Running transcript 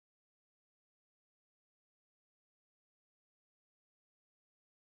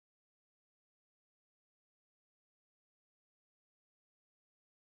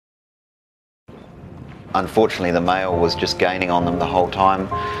Unfortunately, the male was just gaining on them the whole time.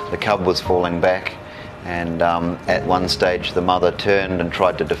 The cub was falling back, and at one stage the mother turned and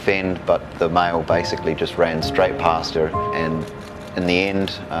tried to defend, but the male basically just ran straight past her, and in the end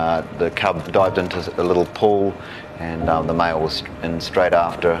the cub dived into a little pool, and the male was in straight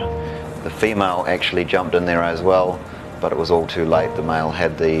after. The female actually jumped in there as well, but it was all too late. The male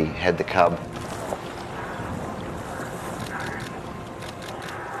had the cub.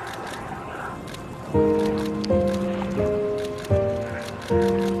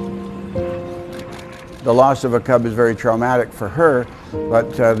 The loss of a cub is very traumatic for her,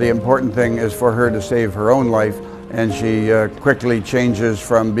 but the important thing is for her to save her own life, and she quickly changes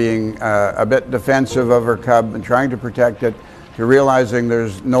from being a bit defensive of her cub and trying to protect it to realizing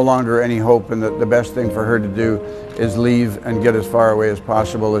there's no longer any hope, and that the best thing for her to do is leave and get as far away as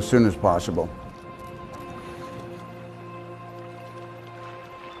possible as soon as possible.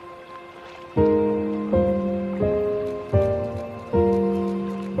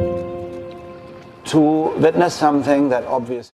 To witness something that obviously